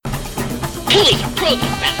pulling your clothes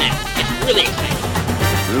off, Batman. It's really exciting.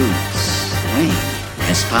 Bruce Wayne,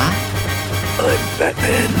 Espa? I'm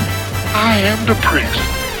Batman. I am the priest.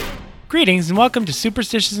 Greetings and welcome to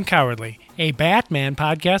Superstitious and Cowardly, a Batman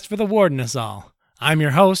podcast for the Warden us all. I'm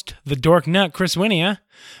your host, the dork nut Chris Winia.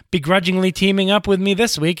 Begrudgingly teaming up with me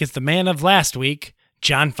this week is the man of last week,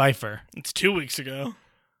 John Pfeiffer. It's 2 weeks ago.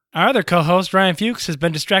 Our other co-host, Ryan Fuchs, has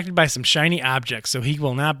been distracted by some shiny objects, so he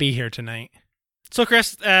will not be here tonight. So,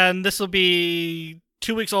 Chris, and this will be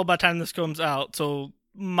 2 weeks old by the time this comes out, so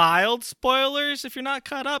mild spoilers if you're not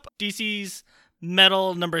caught up. DC's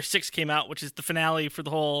Metal number 6 came out, which is the finale for the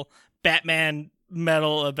whole Batman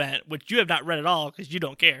Metal event, which you have not read at all because you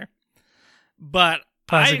don't care. But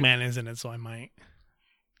Plastic Man is in it, so I might.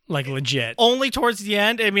 Like, legit. Only towards the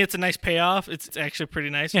end. I mean, it's a nice payoff. It's actually pretty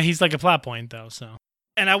nice. Yeah, he's like a plot point, though, so.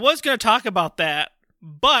 And I was going to talk about that,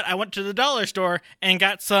 but I went to the dollar store and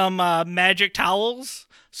got some magic towels,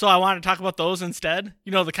 so I wanted to talk about those instead.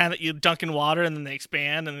 You know, the kind that you dunk in water and then they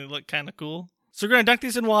expand and they look kind of cool. So we're going to dunk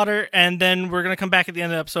these in water, and then we're going to come back at the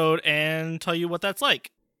end of the episode and tell you what that's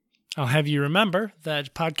like. I'll have you remember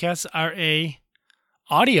that podcasts are a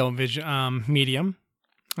audio medium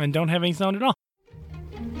and don't have any sound at all.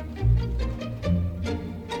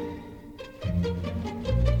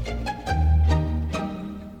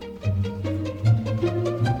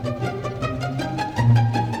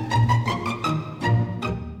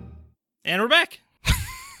 And we're back.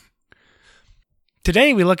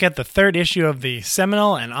 Today we look at the third issue of the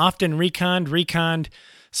seminal and often reconned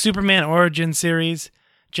Superman Origin series,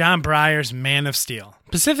 Jon Breyer's Man of Steel.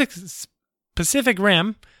 Pacific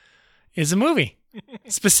Rim is a movie.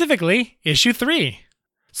 Specifically, issue 3.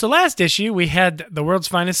 So last issue, we had the world's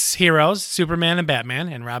finest heroes, Superman and Batman,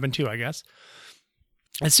 and Robin too, I guess,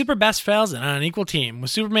 as super best pals and on an equal team,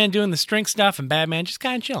 with Superman doing the strength stuff and Batman just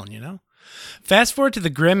kind of chilling, you know? Fast forward to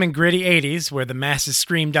the grim and gritty 80s, where the masses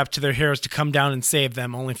screamed up to their heroes to come down and save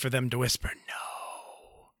them, only for them to whisper,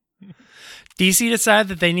 no. DC decided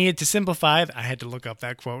that they needed to simplify. I had to look up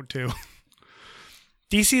that quote, too.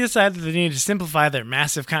 DC decided that they needed to simplify their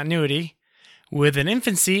massive continuity with an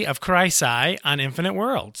infancy of Chrysai on Infinite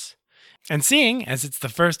Worlds. And seeing as it's the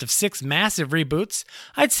first of 6 massive reboots,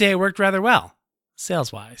 I'd say it worked rather well,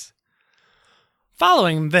 sales-wise.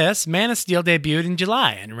 Following this, Man of Steel debuted in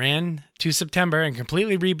July and ran to September and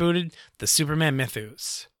completely rebooted the Superman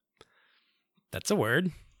mythos. That's a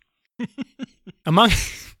word.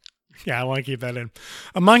 Yeah, I want to keep that in.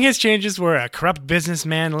 Among his changes were a corrupt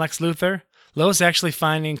businessman, Lex Luthor, Lois actually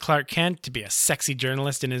finding Clark Kent to be a sexy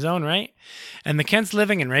journalist in his own right, and the Kents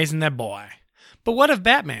living and raising their boy. But what of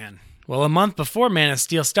Batman? Well, a month before Man of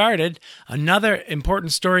Steel started, another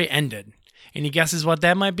important story ended. Any guesses what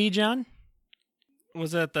that might be, John?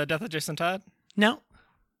 Was it the death of Jason Todd? No.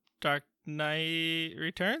 Dark Knight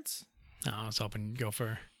Returns? No, I was hoping you'd go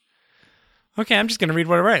for... Okay, I'm just going to read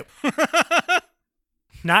what I write.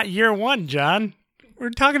 Not year 1, John. We're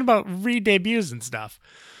talking about re-debuts and stuff.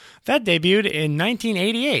 That debuted in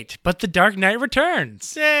 1988, but The Dark Knight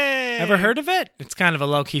Returns. Yay! Ever heard of it? It's kind of a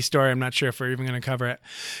low-key story. I'm not sure if we're even going to cover it.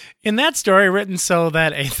 In that story, written so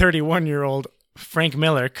that a 31-year-old Frank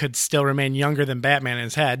Miller could still remain younger than Batman in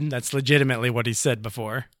his head, that's legitimately what he said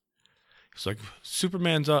before. It's like,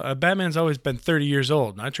 Batman's always been 30 years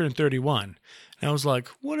old, and I turned 31. And I was like,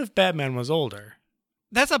 what if Batman was older?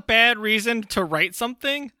 That's a bad reason to write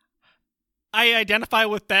something. I identify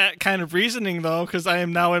with that kind of reasoning, though, because I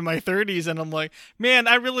am now in my 30s, and I'm like, man,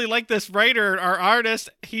 I really like this writer, our artist.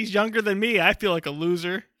 He's younger than me. I feel like a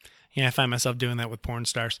loser. Yeah, I find myself doing that with porn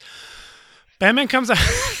stars. Batman comes out...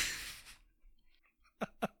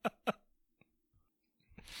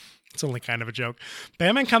 It's only kind of a joke.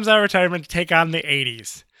 Batman comes out of retirement to take on the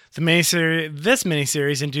 80s. This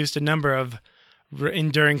miniseries induced a number of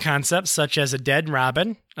enduring concepts, such as a dead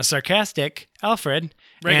Robin, a sarcastic Alfred,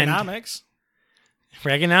 Reaganomics,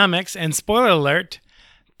 and spoiler alert,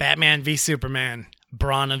 Batman v Superman,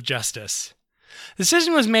 Brawn of Justice. The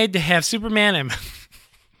decision was made to have Superman and...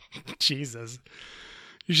 Jesus.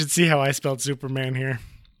 You should see how I spelled Superman here.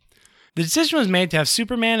 The decision was made to have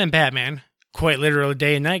Superman and Batman, quite literally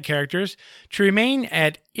day and night characters, to remain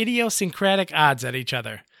at idiosyncratic odds at each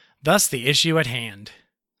other. Thus, the issue at hand.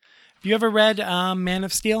 Have you ever read Man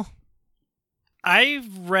of Steel?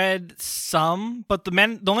 I've read some, but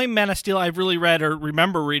the only Man of Steel I've really read or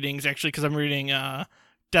remember reading is actually because I'm reading Death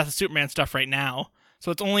of Superman stuff right now.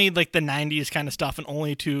 So it's only like the 90s kind of stuff and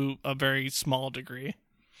only to a very small degree.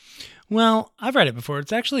 Well, I've read it before.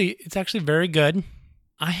 It's actually very good.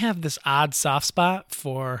 I have this odd soft spot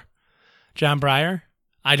for Jon Breyer.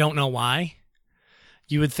 I don't know why.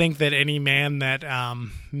 You would think that any man that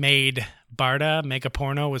made Barda make a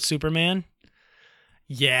porno with Superman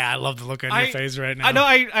Yeah, I love the look on your face right now. I know.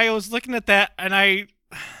 I was looking at that, and I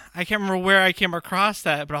can't remember where I came across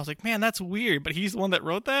that, but I was like, man, that's weird. But he's the one that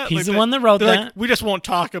wrote that? He's the one that wrote that. Like, we just won't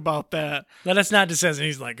talk about that. Let us not discuss it.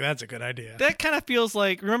 He's like, that's a good idea. That kind of feels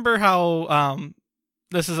like, remember how,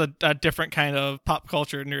 this is a different kind of pop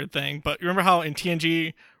culture nerd thing, but remember how in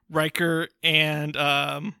TNG, Riker and,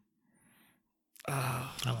 oh,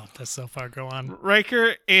 that's so far. Go on.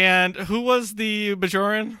 Riker and who was the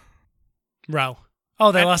Bajoran? Ro.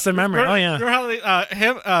 Oh, they lost their memory. Oh, yeah.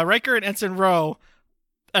 Remember how Riker and Ensign Ro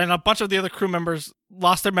and a bunch of the other crew members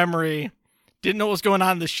lost their memory, didn't know what was going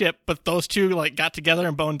on in the ship, but those two like got together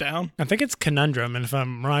and boned down. I think it's Conundrum, and if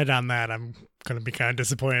I'm right on that, I'm going to be kind of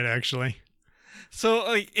disappointed, actually. So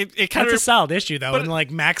like, it kind of That's a solid issue, though. And like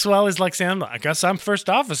Maxwell is like saying, I guess I'm first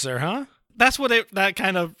officer, huh? That's what that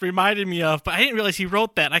kind of reminded me of, but I didn't realize he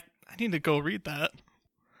wrote that. I need to go read that.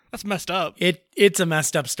 That's messed up. It's a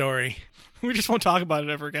messed up story. We just won't talk about it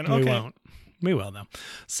ever again. We won't. We will, though.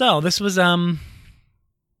 So this was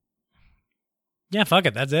yeah, fuck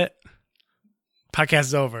it. That's it. Podcast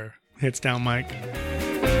is over. Hits down, Mike.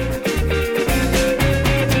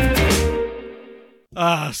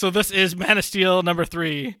 So this is Man of Steel number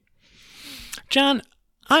 3. John,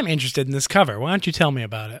 I'm interested in this cover. Why don't you tell me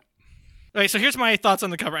about it? All right, so here's my thoughts on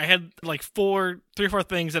the cover. I had like 3 or 4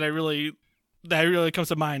 things that really comes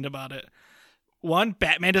to mind about it. One,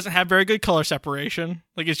 Batman doesn't have very good color separation.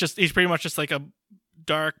 Like he's pretty much just like a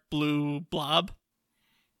dark blue blob.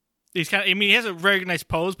 He has a very nice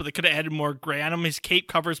pose, but they could have added more gray on him. His cape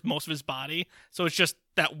covers most of his body, so it's just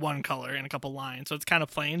that one color and a couple lines. So it's kind of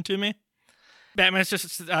plain to me. Batman's just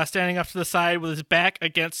standing up to the side with his back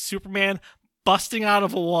against Superman, busting out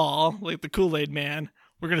of a wall like the Kool-Aid Man.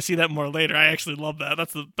 We're going to see that more later. I actually love that.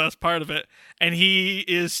 That's the best part of it. And he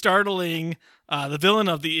is startling the villain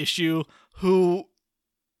of the issue, who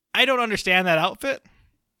I don't understand that outfit.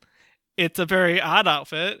 It's a very odd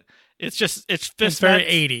outfit. It's very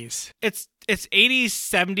 80s. It's 80s,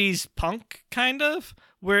 70s punk, kind of,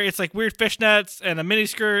 where it's like weird fishnets and a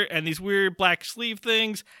miniskirt and these weird black sleeve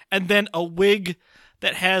things, and then a wig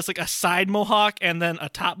that has like a side mohawk and then a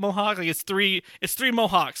top mohawk. Like it's three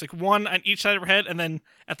mohawks, like one on each side of her head and then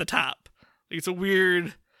at the top. Like it's a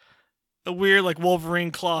weird like Wolverine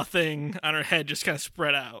claw thing on her head, just kind of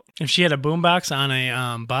spread out. If she had a boombox on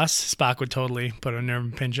a bus, Spock would totally put a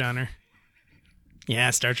nerve pinch on her.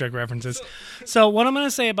 Yeah, Star Trek references. So what I'm going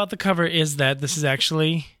to say about the cover is that this is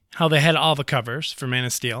actually how they had all the covers for Man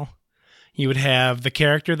of Steel. You would have the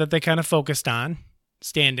character that they kind of focused on,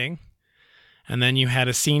 standing, and then you had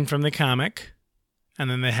a scene from the comic, and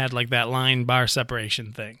then they had like that line bar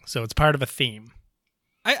separation thing. So it's part of a theme.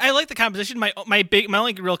 I like the composition. My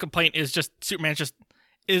only real complaint is just Superman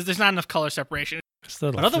there's not enough color separation.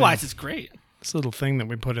 But otherwise, it's great. This little thing that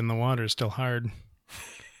we put in the water is still hard.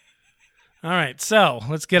 All right, so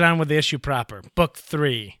let's get on with the issue proper. Book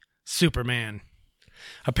 3, Superman.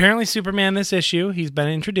 Apparently Superman this issue, he's been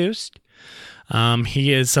introduced.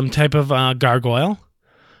 He is some type of gargoyle.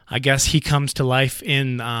 I guess he comes to life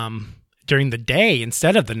in during the day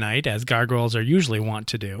instead of the night, as gargoyles are usually wont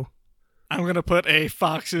to do. I'm going to put a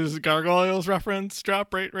Fox's Gargoyles reference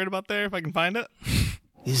drop right about there if I can find it.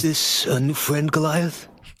 Is this a new friend, Goliath?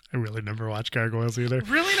 I really never watched Gargoyles either.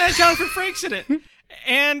 Really nice Jonathan Frakes in it.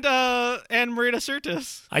 And Marita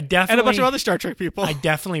Sirtis. And a bunch of other Star Trek people. I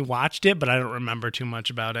definitely watched it, but I don't remember too much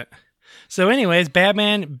about it. So anyways,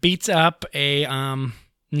 Batman beats up a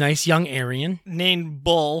nice young Aryan named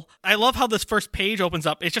Bull. I love how this first page opens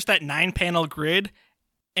up. It's just that 9-panel grid.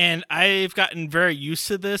 And I've gotten very used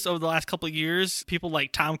to this over the last couple of years. People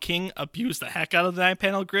like Tom King abuse the heck out of the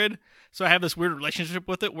 9-panel grid. So I have this weird relationship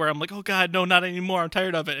with it where I'm like, oh God, no, not anymore. I'm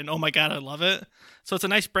tired of it. And oh my God, I love it. So it's a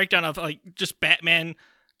nice breakdown of like just Batman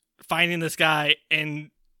finding this guy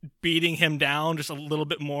and beating him down just a little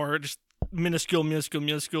bit more, just minuscule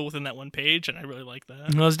within that one page. And I really like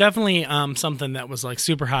that. Well, it was definitely something that was like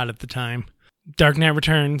super hot at the time. Dark Knight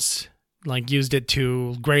Returns like used it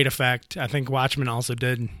to great effect. I think Watchmen also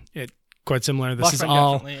did it quite similar. This is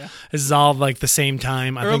all like the same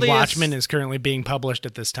time. I think Watchmen is currently being published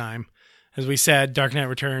at this time. As we said, Dark Knight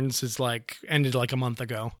Returns is like ended like a month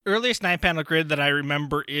ago. Earliest 9-panel grid that I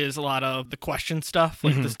remember is a lot of the question stuff,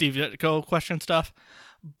 like the Steve Ditko question stuff.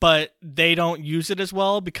 But they don't use it as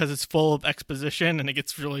well because it's full of exposition and it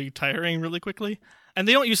gets really tiring really quickly. And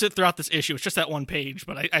they don't use it throughout this issue. It's just that one page,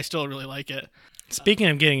 but I still really like it. Speaking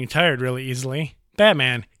of getting tired really easily,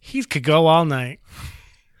 Batman, he could go all night.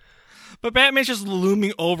 But Batman's just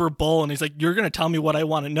looming over Bull, and he's like, you're going to tell me what I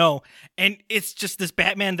want to know. And it's just this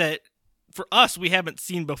Batman that, for us, we haven't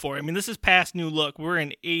seen before. I mean, this is past New Look. We're in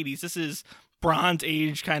the 80s. This is Bronze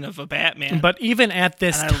Age kind of a Batman. But even at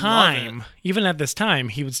this And I love time,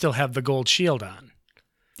 he would still have the gold shield on.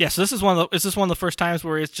 yeah, so is this one of the first times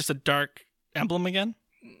where it's just a dark emblem again?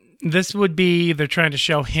 This would be, they're trying to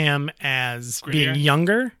show him as Grittier? being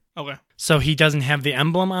younger, Okay. so he doesn't have the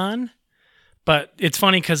emblem on. But it's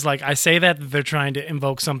funny because, like, I say that they're trying to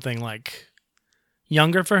invoke something, like,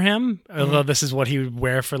 younger for him, although this is what he would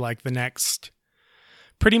wear for, like, the next...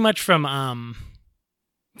 Pretty much from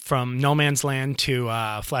No Man's Land to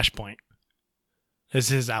Flashpoint is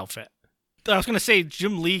his outfit. I was going to say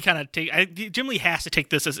Jim Lee Jim Lee has to take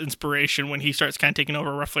this as inspiration when he starts kind of taking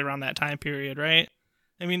over roughly around that time period, right?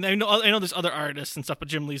 I mean, I know there's other artists and stuff, but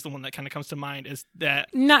Jim Lee's the one that kind of comes to mind. Is that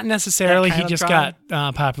Not necessarily. that He kind of just drawing?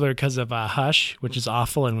 got popular because of Hush, which is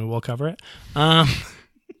awful, and we will cover it.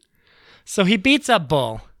 So he beats up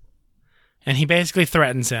Bull, and he basically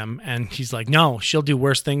threatens him, and he's like, no, she'll do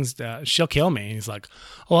worse things. She'll kill me. And he's like,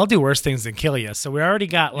 oh, I'll do worse things than kill you. So we already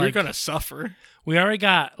got, you're like, going to suffer?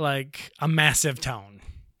 a massive tone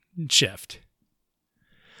shift.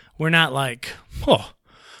 We're not like, oh,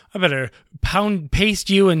 I better paste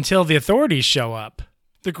you until the authorities show up.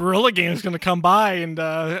 The Guerrilla Game's going to come by and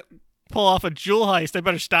pull off a jewel heist. They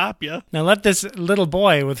better stop you. Now let this little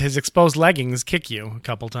boy with his exposed leggings kick you a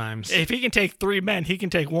couple times. If he can take 3 men, he can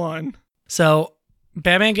take 1. So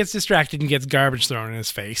Batman gets distracted and gets garbage thrown in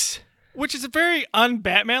his face. Which is very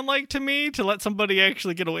un-Batman-like to me, to let somebody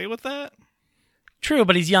actually get away with that. True,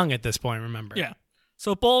 but he's young at this point, remember? Yeah.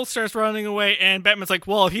 So Bull starts running away, and Batman's like,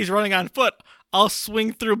 well, if he's running on foot, I'll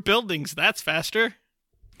swing through buildings. That's faster.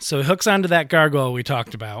 So he hooks onto that gargoyle we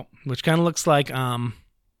talked about, which kind of looks like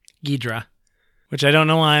Ghidra, which I don't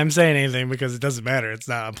know why I'm saying anything because it doesn't matter. It's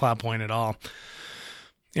not a plot point at all.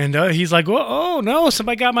 And he's like, whoa, oh no,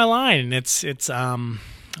 somebody got my line. And it's oh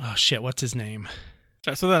shit, what's his name?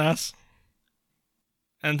 Starts with an S.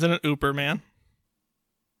 Ends in an Ooper man.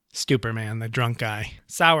 Stuperman, the drunk guy.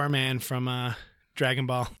 Sour Man from Dragon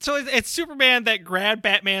Ball. So it's Superman that grabbed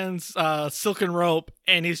Batman's silken rope,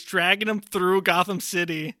 and he's dragging him through Gotham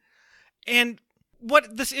City. And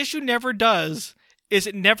what this issue never does is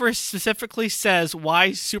it never specifically says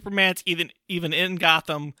why Superman's even in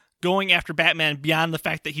Gotham going after Batman beyond the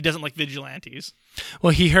fact that he doesn't like vigilantes.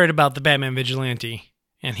 Well, he heard about the Batman vigilante,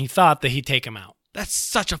 and he thought that he'd take him out. That's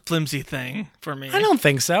such a flimsy thing for me. I don't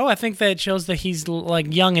think so. I think that it shows that he's,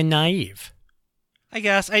 like, young and naive. I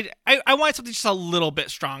guess. I want something just a little bit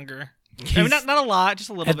stronger. I mean, not a lot, just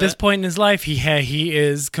a little bit. At this point in his life, he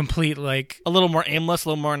is complete, like... A little more aimless, a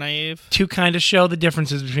little more naive. To kind of show the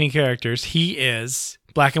differences between characters, he is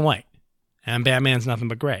black and white, and Batman's nothing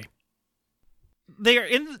but gray. They are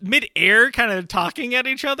in mid-air kind of talking at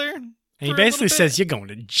each other. And he basically says, you're going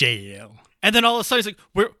to jail. And then all of a sudden he's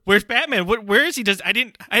like, where's Batman? Where is he? I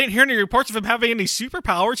didn't hear any reports of him having any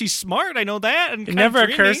superpowers. He's smart, I know that. And it never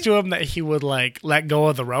occurs to him that he would, like, let go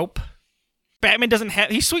of the rope. Batman doesn't have,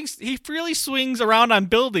 he freely swings around on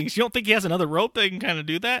buildings. You don't think he has another rope that can kind of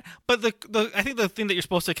do that? But I think the thing that you're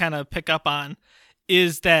supposed to kind of pick up on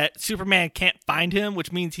is that Superman can't find him,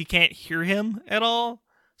 which means he can't hear him at all.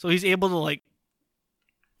 So he's able to, like,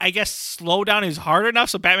 I guess, slow down his heart enough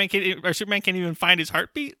so Superman can't even find his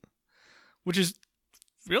heartbeat, which is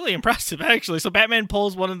really impressive, actually. So Batman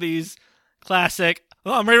pulls one of these classic,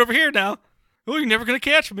 oh, I'm right over here now. Oh, you're never going to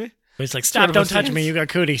catch me. But he's like, stop, don't touch me, you got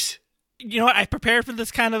cooties. You know what? I prepared for this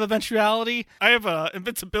kind of eventuality. I have a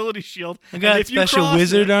invincibility shield. I got special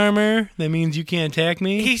wizard armor. That means you can't attack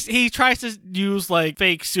me. He tries to use like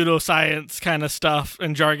fake pseudoscience kind of stuff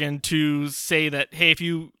and jargon to say that, hey, if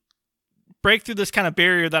you break through this kind of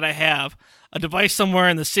barrier that I have, a device somewhere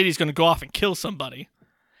in the city is going to go off and kill somebody.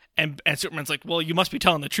 And Superman's like, well, you must be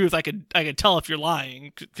telling the truth. I could tell if you're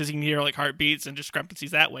lying because he can hear like heartbeats and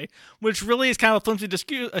discrepancies that way, which really is kind of a flimsy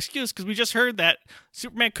excuse because we just heard that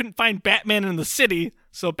Superman couldn't find Batman in the city,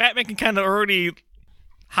 so Batman can kind of already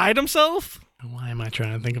hide himself. Why am I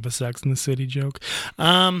trying to think of a Sex in the City joke?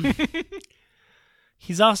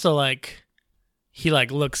 He's also like, he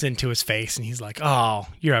like looks into his face and he's like, oh,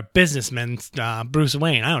 you're a businessman, Bruce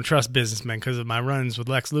Wayne. I don't trust businessmen because of my runs with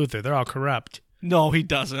Lex Luthor. They're all corrupt. No, he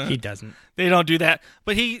doesn't. He doesn't. They don't do that.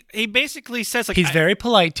 But he basically says like he's very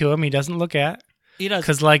polite to him. He doesn't look at. He does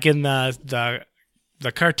because like in the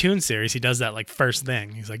cartoon series, he does that like first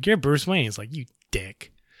thing. He's like, "You're Bruce Wayne." He's like, "You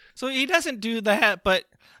dick." So he doesn't do that, but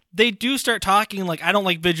they do start talking like, "I don't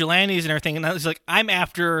like vigilantes and everything." And he's like, "I'm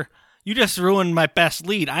after you. Just ruined my best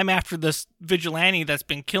lead. I'm after this vigilante that's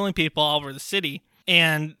been killing people all over the city,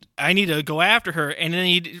 and I need to go after her." And then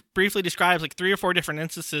he briefly describes like 3 or 4 different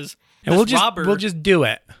instances. And we'll just do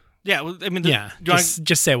it. Yeah, I mean,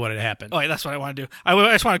 just say what had happened. Oh, yeah, that's what I want to do. I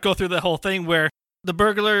just want to go through the whole thing where the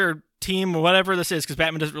burglar team or whatever this is, because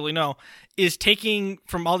Batman doesn't really know, is taking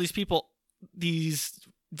from all these people these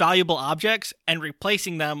valuable objects and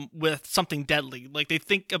replacing them with something deadly. Like, they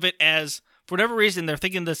think of it as, for whatever reason, they're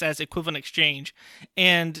thinking this as equivalent exchange.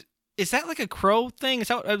 And is that like a crow thing? Is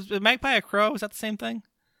Magpie a crow? Is that the same thing?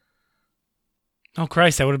 Oh,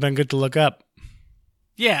 Christ, that would have been good to look up.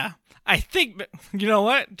 Yeah, I think, you know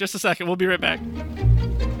what? Just a second. We'll be right back.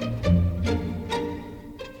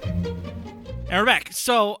 And we're back.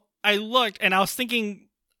 So I looked, and I was thinking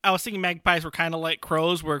magpies were kind of like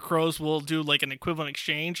crows, where crows will do like an equivalent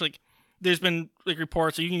exchange. Like, there's been like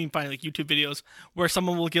reports, or you can even find like YouTube videos where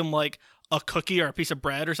someone will give them like a cookie or a piece of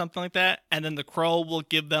bread or something like that, and then the crow will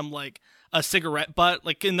give them like a cigarette butt.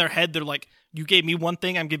 Like, in their head, they're like, you gave me one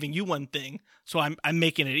thing, I'm giving you one thing, so I'm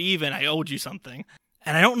making it even. I owed you something.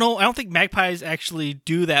 And I don't think magpies actually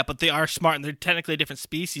do that, but they are smart, and they're technically a different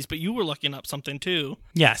species. But you were looking up something too.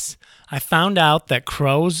 Yes. I found out that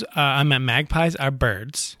magpies are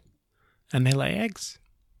birds, and they lay eggs.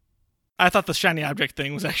 I thought the shiny object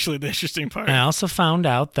thing was actually the interesting part. I also found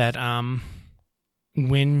out that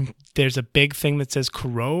when there's a big thing that says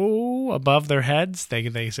crow above their heads,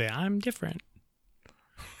 they say, I'm different.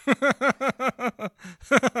 I'm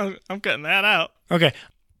cutting that out. Okay.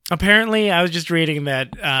 Apparently, I was just reading that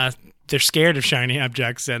they're scared of shiny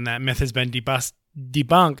objects, and that myth has been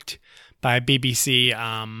debunked by BBC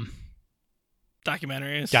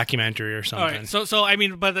documentary or something. All right. So I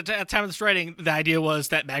mean, by the time of this writing, the idea was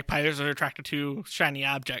that magpies are attracted to shiny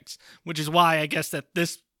objects, which is why I guess that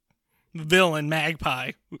this villain,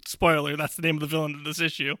 Magpie, spoiler, that's the name of the villain of this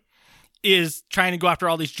issue, is trying to go after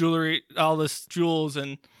all this jewels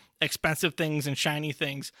and expensive things and shiny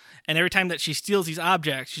things. And every time that she steals these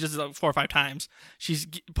objects, she does it like 4 or 5 times, she's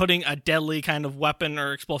putting a deadly kind of weapon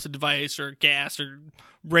or explosive device or gas or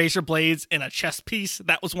razor blades in a chess piece.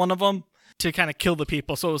 That was one of them, to kind of kill the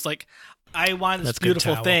people. So it was like, I wanted this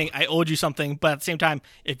beautiful thing, I owed you something, but at the same time,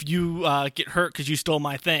 if you get hurt because you stole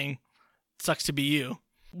my thing, sucks to be you.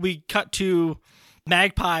 We cut to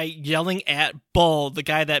Magpie yelling at Bull, the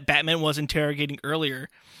guy that Batman was interrogating earlier.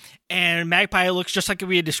 And Magpie looks just like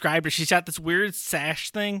we had described her. She's got this weird sash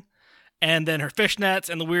thing, and then her fishnets,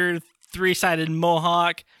 and the weird 3-sided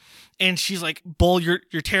mohawk. And she's like, Bull, you're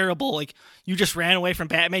terrible. Like, you just ran away from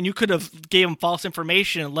Batman. You could have gave him false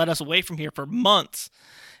information and led us away from here for months.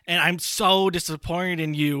 And I'm so disappointed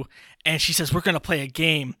in you. And she says, we're going to play a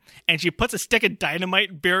game. And she puts a stick of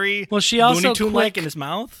dynamite very Looney Tune-like in his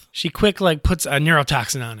mouth. She puts a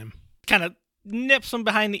neurotoxin on him. Kind of nips him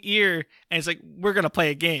behind the ear, and it's like, we're going to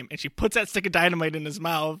play a game. And she puts that stick of dynamite in his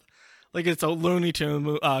mouth like it's a Looney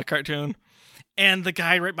Tune cartoon. And the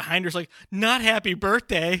guy right behind her's like, not happy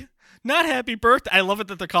birthday. Not happy birthday. I love it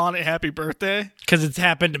that they're calling it happy birthday. Because it's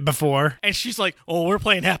happened before. And she's like, oh, we're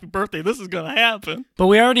playing happy birthday. This is going to happen. But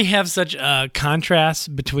we already have such a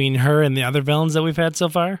contrast between her and the other villains that we've had so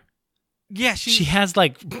far. Yeah, she has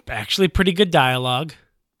actually pretty good dialogue.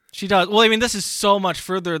 She does. Well, I mean, this is so much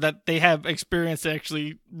further that they have experience to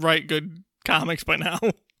actually write good comics by now.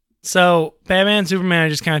 So Batman and Superman are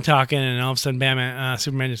just kind of talking, and all of a sudden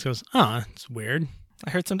Superman just goes, oh, it's weird. I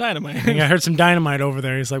heard some dynamite. I heard some dynamite over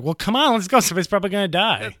there. He's like, well, come on, let's go. Somebody's probably going to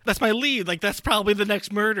die. That's my lead. Like, that's probably the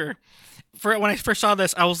next murder. When I first saw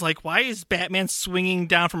this, I was like, why is Batman swinging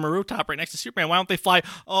down from a rooftop right next to Superman? Why don't they fly?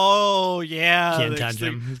 Oh, yeah. Can't touch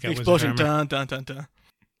him. He's got the explosion. Dun, dun, dun, dun.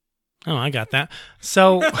 Oh, I got that.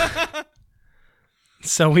 So,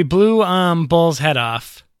 we blew Bull's head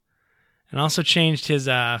off, and also changed his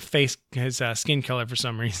skin color for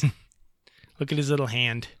some reason. Look at his little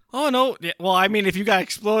hand. Oh, no. Yeah, well, I mean, if you got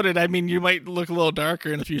exploded, I mean, you might look a little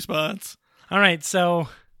darker in a few spots. All right, so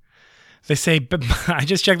they say, I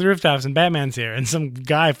just checked the rooftops and Batman's here, and some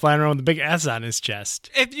guy flying around with a big S on his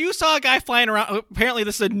chest. If you saw a guy flying around, apparently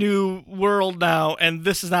this is a new world now, and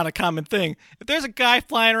this is not a common thing. If there's a guy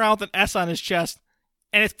flying around with an S on his chest,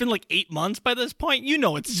 and it's been like 8 months by this point, you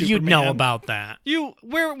know it's Superman. You know about that.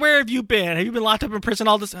 Where have you been? Have you been locked up in prison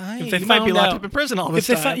all this time? You might be locked up in prison all this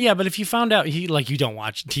time. Yeah, but if you found out, you don't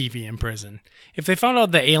watch TV in prison. If they found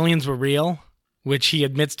out the aliens were real, which he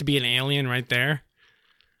admits to be an alien right there,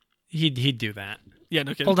 he'd do that. Yeah,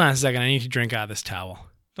 no kidding. Hold on a second, I need to drink out of this towel.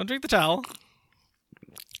 Don't drink the towel.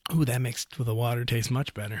 Ooh, that makes the water taste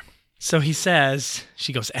much better. So he says,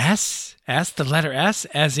 she goes, S? The letter S?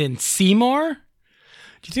 As in Seymour?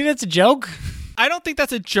 Do you think that's a joke? I don't think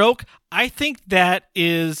that's a joke. I think that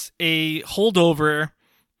is a holdover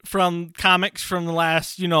from comics from the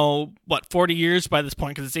last, 40 years by this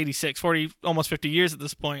point, because it's 86, 40, almost 50 years at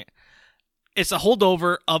this point. it's a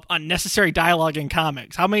holdover of unnecessary dialogue in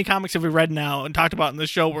comics. How many comics have we read now and talked about in the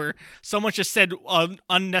show where someone just said an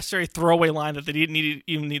unnecessary throwaway line that they didn't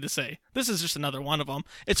even need to say? This is just another one of them.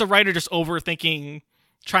 It's a writer just overthinking,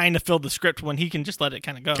 trying to fill the script when he can just let it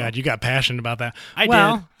kind of go. God, you got passionate about that. I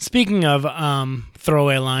did. Speaking of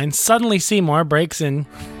throwaway lines, suddenly Seymour breaks in.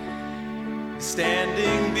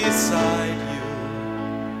 Standing beside you.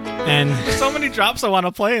 And there's so many drops I want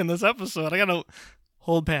to play in this episode. I got to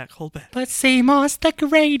hold back. But Seymour's the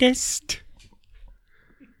greatest.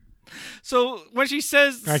 So when she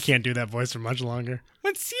says... I can't do that voice for much longer.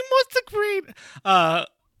 When Seymour's the great...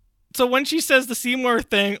 So when she says the Seymour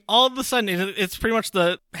thing, all of a sudden, it's pretty much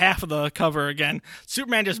the half of the cover again.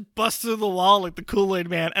 Superman just busts through the wall like the Kool-Aid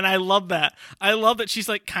Man, and I love that. I love that she's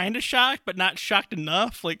like kind of shocked, but not shocked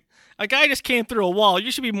enough. Like, a guy just came through a wall.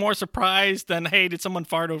 You should be more surprised than, hey, did someone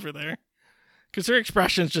fart over there? Because her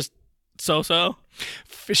expression's just so-so.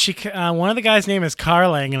 One of the guys' name is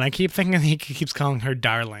Carling, and I keep thinking he keeps calling her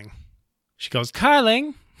Darling. She goes,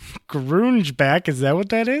 Carling? Grunge back, is that what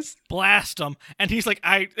that is? Blast him. And he's like,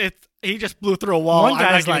 he just blew through a wall. One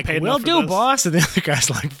guy's like, will do, boss. And the other guy's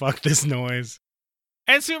like, fuck this noise.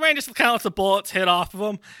 And Superman just kind of lets the bullets hit off of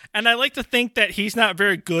him. And I like to think that he's not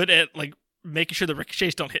very good at like making sure the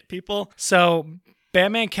ricochets don't hit people. So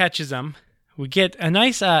Batman catches him. We get a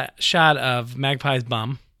nice shot of Magpie's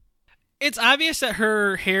bum. It's obvious that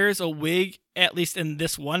her hair is a wig, at least in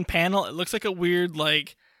this one panel. It looks like a weird,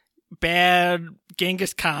 like, bad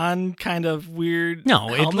Genghis Khan kind of weird.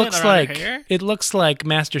 No, it looks like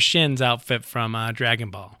Master Shin's outfit from Dragon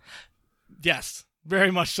Ball. Yes,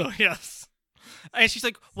 very much so. Yes. And she's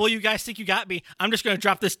like, "Well, you guys think you got me? I'm just going to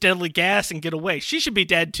drop this deadly gas and get away." She should be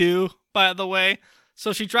dead too, by the way.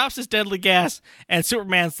 So she drops this deadly gas, and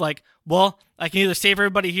Superman's like, "Well, I can either save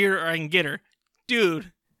everybody here or I can get her."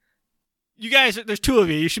 Dude, you guys, there's two of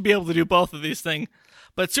you. You should be able to do both of these things.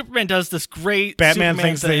 But Superman does this great Batman Superman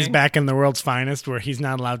thinks thing. that he's back in the world's finest where he's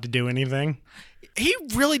not allowed to do anything. He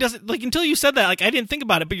really doesn't, like, until you said that, like, I didn't think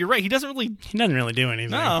about it, but you're right. He doesn't really do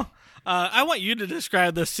anything. No. I want you to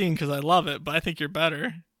describe this scene because I love it, but I think you're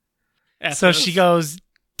better. So she goes,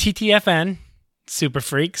 TTFN, Super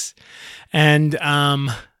Freaks. And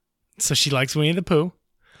so she likes Winnie the Pooh.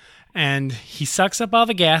 And he sucks up all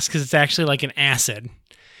the gas because it's actually like an acid.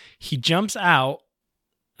 He jumps out.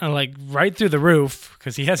 Like right through the roof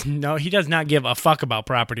because he does not give a fuck about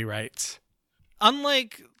property rights.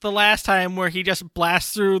 Unlike the last time where he just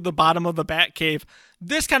blasts through the bottom of the Batcave,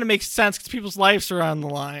 this kind of makes sense because people's lives are on the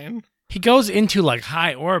line. He goes into like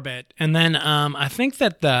high orbit, and then I think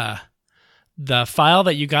that the file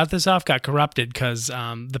that you got this off got corrupted because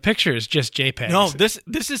the picture is just JPEGs. No,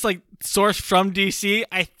 this is like sourced from DC.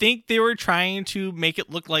 I think they were trying to make it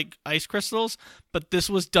look like ice crystals, but this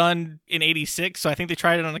was done in '86, so I think they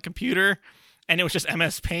tried it on a computer, and it was just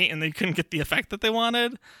MS Paint, and they couldn't get the effect that they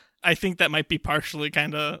wanted. I think that might be partially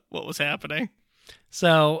kind of what was happening.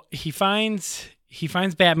 So he finds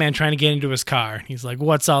Batman trying to get into his car. He's like,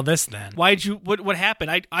 "What's all this then? What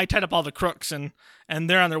happened? I tied up all the crooks and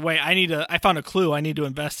they're on their way. I found a clue. I need to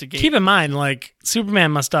investigate." Keep in mind, like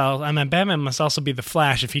Batman must also be the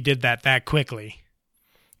Flash if he did that quickly.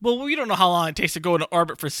 Well, we don't know how long it takes to go into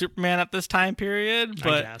orbit for Superman at this time period,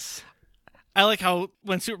 but I guess. I like how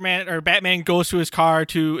when Superman or Batman goes to his car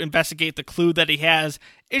to investigate the clue that he has,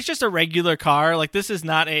 it's just a regular car. Like, this is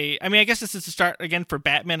not I guess this is to start again for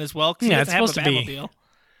Batman as well. Yeah, it's supposed to be.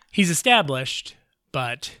 He's established,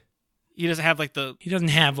 but he doesn't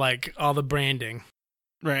have like all the branding.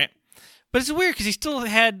 Right. But it's weird because he still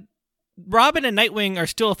had Robin and Nightwing are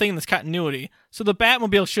still a thing in this continuity. So the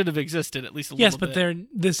Batmobile should have existed at least a little bit.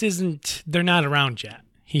 Yes, but they're not around yet.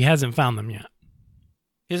 He hasn't found them yet.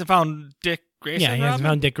 He hasn't found Dick Grayson? Yeah, he hasn't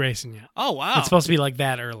found Dick Grayson yet. Oh, wow. It's supposed to be like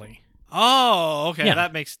that early. Oh, okay. Yeah.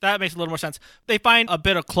 That makes a little more sense. They find a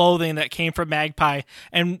bit of clothing that came from Magpie,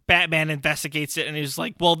 and Batman investigates it, and he's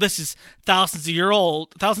like, "Well, this is thousands of years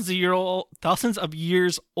old. The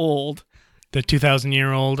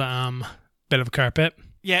 2,000-year-old bit of carpet."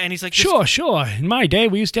 Yeah, and he's like, Sure. In my day,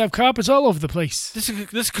 we used to have carpets all over the place.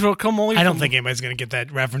 This could come only. I don't think anybody's going to get that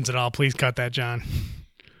reference at all. Please cut that, John.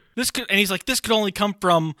 And he's like, this could only come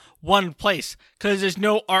from one place because there's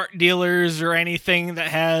no art dealers or anything that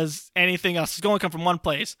has anything else. It's going to come from one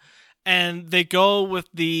place. And they go with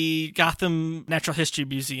the Gotham Natural History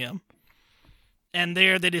Museum. And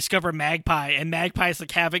there they discover Magpie. And Magpie's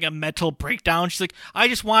like having a mental breakdown. She's like, I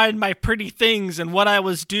just wanted my pretty things and what I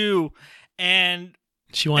was due. And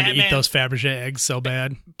She wanted to eat Batman- those Fabergé eggs so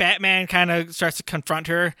bad. Batman kind of starts to confront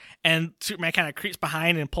her, and Superman kind of creeps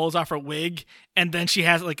behind and pulls off her wig, and then she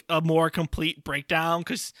has like a more complete breakdown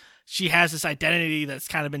because she has this identity that's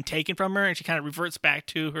kind of been taken from her, and she kind of reverts back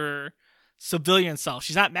to her civilian self.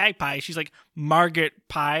 She's not Magpie. She's like Margaret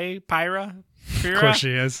Pyra. Of course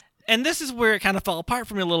she is. And this is where it kind of fell apart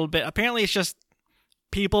for me a little bit. Apparently, it's just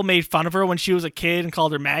people made fun of her when she was a kid and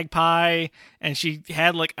called her Magpie, and she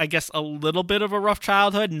had, like, I guess, a little bit of a rough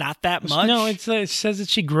childhood, not that much. No, it says that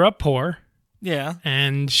she grew up poor, Yeah.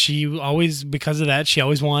 and she always, because of that, she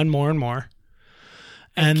always wanted more and more.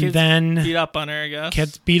 And kids then beat up on her, I guess.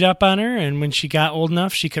 kids beat up on her, and when she got old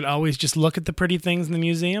enough, she could always just look at the pretty things in the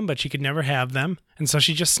museum, but she could never have them, and so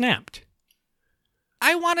she just snapped.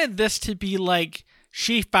 I wanted this to be like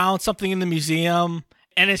she found something in the museum,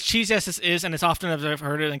 and as cheesy as this is, and as often as I've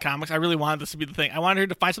heard it in comics, I really wanted this to be the thing. I wanted her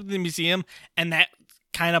to find something in the museum, and that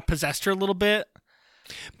kind of possessed her a little bit.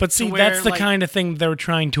 But see, where, that's the like- kind of thing they were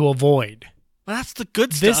trying to avoid. Well, that's the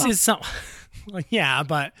good This stuff. is some, well, yeah,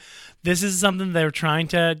 but this is something they were trying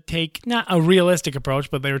to take, not a realistic approach,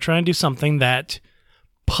 but they were trying to do something that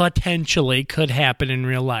potentially could happen in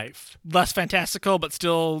real life. Less fantastical, but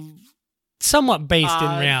still. Somewhat based in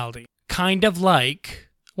Odd. reality. Kind of like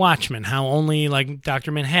Watchmen, how only like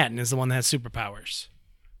Dr. Manhattan is the one that has superpowers.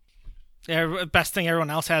 Best thing everyone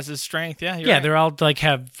else has is strength. Yeah, you're Yeah, right. they're all like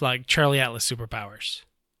have like Charlie Atlas superpowers,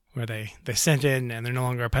 where they sent in and they're no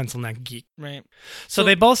longer a pencil neck geek. right. So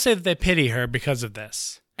they both say that they pity her because of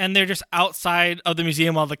this. And they're just outside of the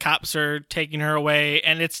museum while the cops are taking her away,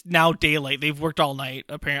 and it's now daylight. They've worked all night,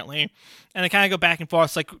 apparently. And they kind of go back and forth.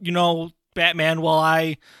 It's like, Batman, while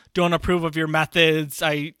I don't approve of your methods,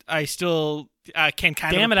 I still can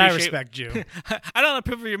kind Damn of it, I appreciate... respect you. I don't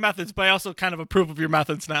approve of your methods, but I also kind of approve of your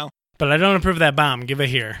methods now. But I don't approve of that bomb. Give it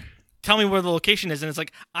here. Tell me where the location is. And it's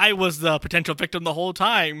like, I was the potential victim the whole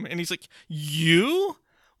time. And he's like, you?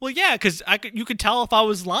 Well, yeah, because you could tell if I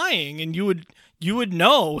was lying, and you would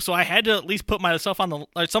know. So I had to at least put myself on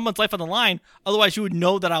someone's life on the line. Otherwise, you would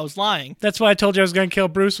know that I was lying. That's why I told you I was going to kill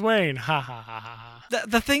Bruce Wayne. Ha ha ha ha.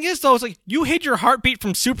 The thing is, though, it's like you hid your heartbeat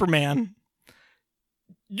from Superman.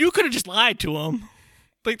 You could have just lied to him.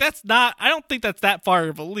 Like, that's not. I don't think that's that far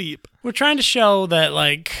of a leap. We're trying to show that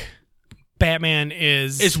like Batman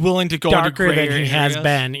is Willing to go into darker gray than he has areas.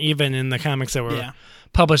 been, even in the comics that were Yeah.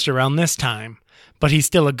 published around this time. But he's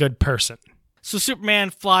still a good person. So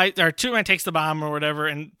Superman takes the bomb or whatever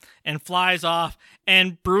and flies off,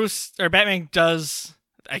 and Batman does.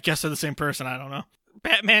 I guess they're the same person. I don't know.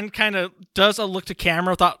 Batman kind of does a look to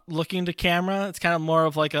camera without looking to camera. It's kind of more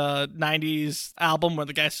of like a 90s album where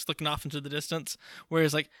the guy's just looking off into the distance, where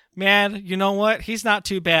he's like, man, you know what? He's not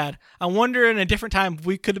too bad. I wonder in a different time if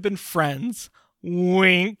we could have been friends.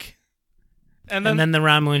 Wink. And then the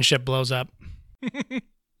Romulan ship blows up. A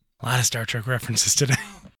lot of Star Trek references today.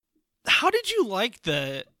 how did you like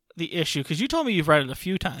the issue? Because you told me you've read it a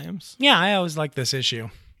few times. Yeah, I always like this issue.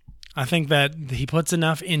 I think that he puts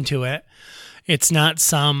enough into it. It's not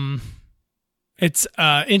it's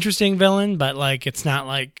interesting villain, but like it's not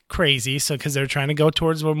like crazy. So because they're trying to go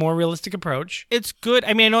towards a more realistic approach. It's good.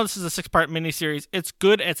 I mean, I know this is a 6-part miniseries. It's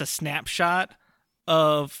good as a snapshot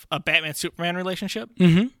of a Batman-Superman relationship.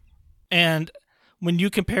 Mm-hmm. And when you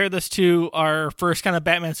compare this to our first kind of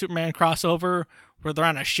Batman-Superman crossover, where they're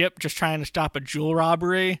on a ship just trying to stop a jewel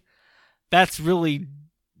robbery, that's really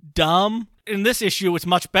dumb. In this issue, it's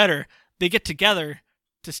much better. They get together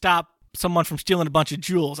to stop someone from stealing a bunch of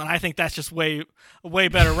jewels, and I think that's just way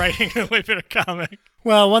better writing, a way better comic.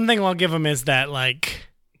 Well, one thing I'll give him is that like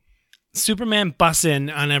Superman busts in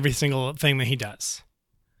on every single thing that he does.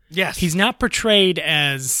 Yes. He's not portrayed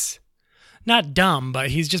as not dumb, but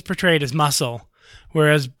he's just portrayed as muscle,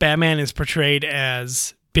 whereas Batman is portrayed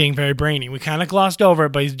as being very brainy. We kind of glossed over it,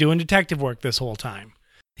 but he's doing detective work this whole time.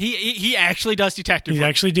 He actually does detective work. He's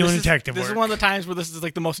actually doing detective This work. is one of the times where this is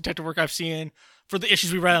like the most detective work I've seen for the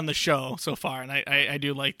issues we read on the show so far, and I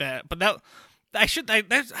do like that. But why didn't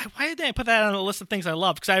I put that on a list of things I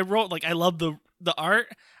love? Because I wrote like I love the art,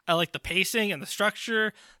 I like the pacing and the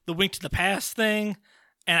structure, the Wink to the Past thing,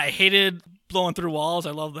 and I hated blowing through walls.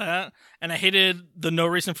 I love that, and I hated the no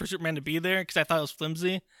reason for Superman to be there because I thought it was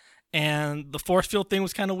flimsy, and the force field thing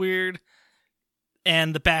was kind of weird,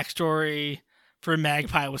 and the backstory for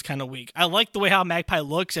Magpie was kind of weak. I like the way how Magpie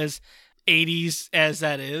looks, as 80s as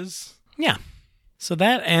that is. Yeah. So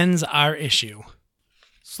that ends our issue.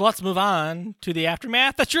 So let's move on to the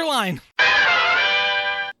aftermath. That's your line.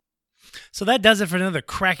 So that does it for another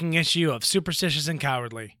cracking issue of Superstitious and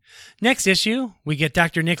Cowardly. Next issue, we get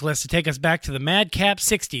Dr. Nicholas to take us back to the madcap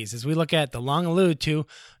 60s as we look at the long alluded to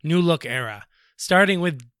New Look era. starting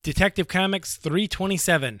with Detective Comics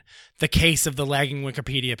 327, The Case of the Lagging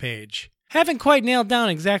Wikipedia Page. Haven't quite nailed down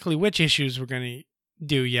exactly which issues we're going to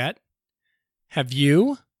do yet. Have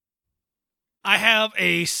you? I have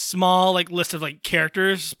a small list of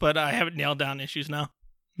characters, but I haven't nailed down issues now.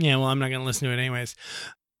 Yeah, well, I'm not going to listen to it anyways.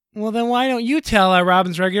 Well, then why don't you tell our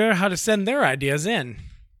Robin's Regular how to send their ideas in?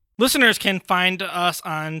 Listeners can find us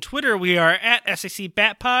on Twitter. We are at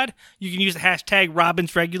SACBatPod. You can use the hashtag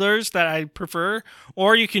Robin's Regulars that I prefer,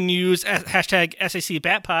 or you can use hashtag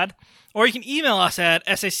SACBatPod, or you can email us at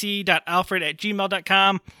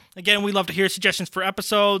sac.alfred@gmail.com. Again, we love to hear suggestions for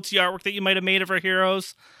episodes, the artwork that you might have made of our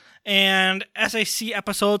heroes. And SAC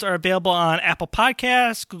episodes are available on Apple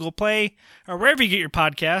Podcasts, Google Play, or wherever you get your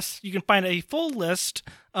podcasts. You can find a full list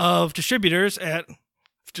of distributors at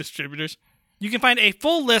distributors. You can find a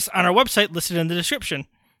full list on our website listed in the description.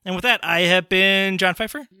 And with that, I have been John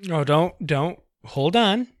Pfeiffer. Oh, don't. Hold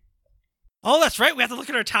on. Oh, that's right. We have to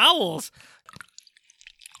look at our towels.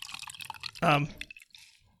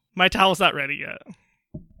 My towel's not ready yet.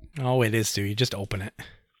 Oh, it is, Stu. You just open it.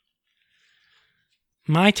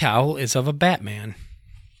 My towel is of a Batman.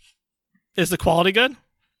 Is the quality good?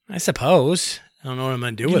 I suppose. I don't know what I'm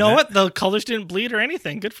going to do with it. You know what? The colors didn't bleed or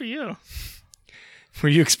anything. Good for you. Were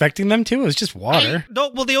you expecting them to? It was just water.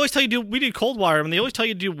 Well, they always tell you we do cold water, and they always tell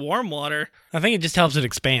you to do warm water. I think it just helps it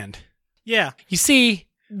expand. Yeah. You see,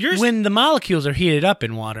 when the molecules are heated up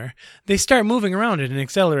in water, they start moving around at an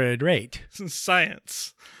accelerated rate.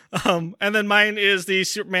 Science. And then mine is the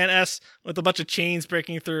Superman S with a bunch of chains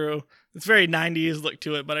breaking through. It's very 90s look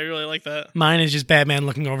to it, but I really like that. Mine is just Batman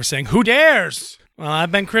looking over saying, "Who dares?" Well,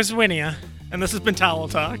 I've been Chris Winia. And this has been Towel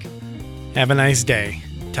Talk. Have a nice day.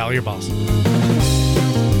 Towel your balls.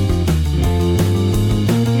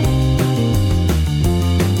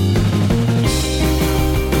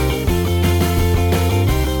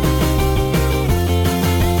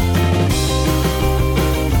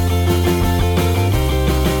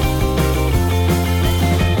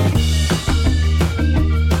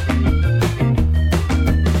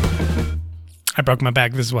 I broke my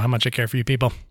back. This is how much I care for you people.